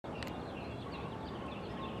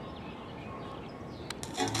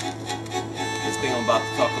thing I'm about to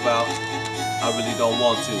talk about, I really don't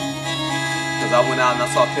want to. Because I went out and I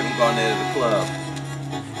saw Kevin Garnett at the club,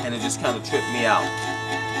 and it just kind of tripped me out.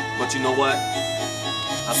 But you know what?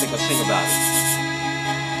 I think I'll sing about it.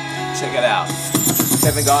 Check it out.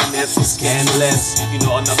 Kevin Garnett's so scandalous. You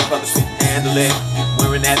know another brother couldn't handle it.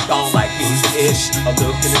 Wearing that thong like he's the ish. A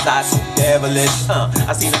look in his eyes so devilish.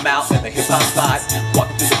 I seen him out at the hip-hop spot.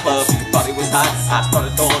 Walking through the club, he thought he was hot. I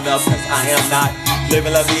started throwing up cause I am not living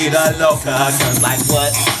la vida loca. Cause like what?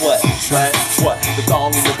 The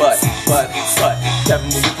thong in your butt. Kevin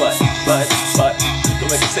with your butt. Don't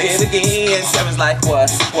make me say it again. Kevin's like what?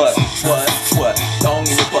 Thong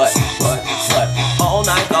in your butt. All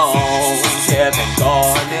night long, Kevin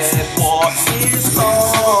Garnett for his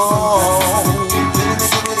song.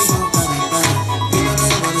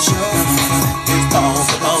 His thong.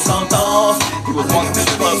 He was walking to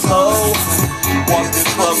the club slow. And his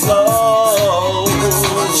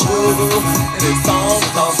thong.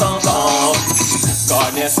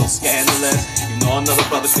 Garnett so scandalous. You know another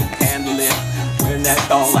brother couldn't handle it. Wearing that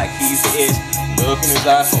thong like he's the ish. Look in his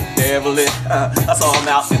eyes so devilish. I saw him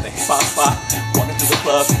out at the hip-hop spot. Walking to the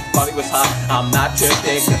club, thought he was hot. I'm not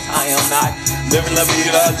tripping cause I am not living la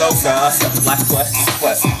vida loca. Like what?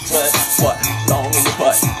 Thong in your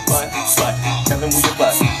butt. Kevin with your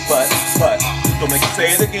butt. Don't make me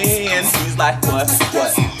say it again. He's like what?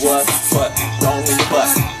 Thong in your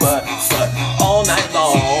butt. All night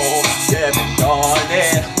long, Kevin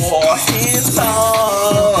Garnett for his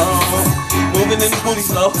song. Moving in the booty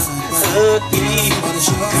slow.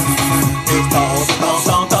 His thong.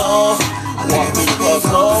 Walk through the club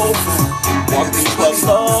slow.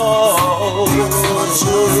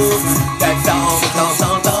 That thong.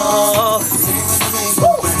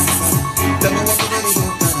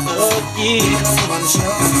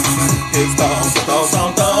 His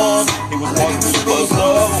thong. He was walking through the club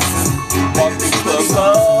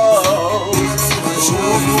slow.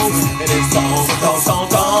 And his thong.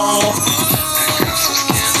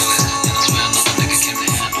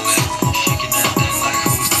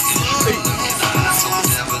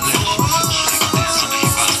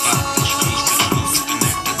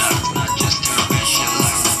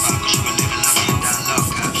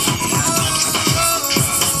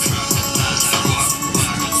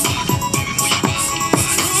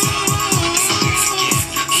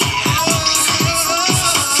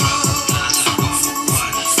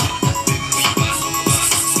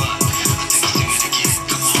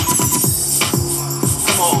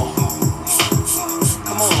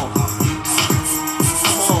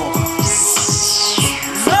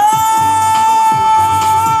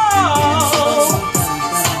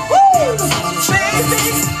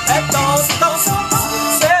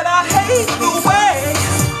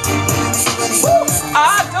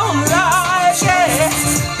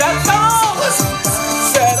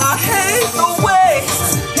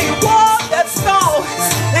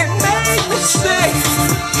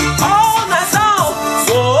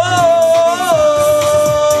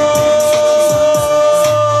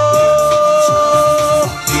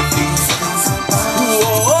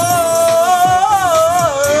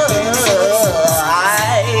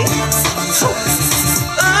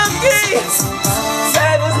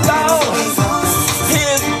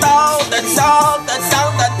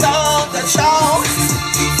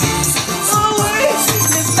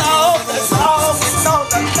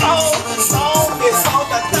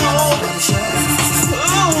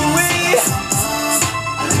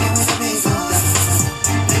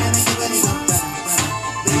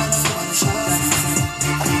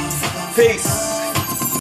 Peace.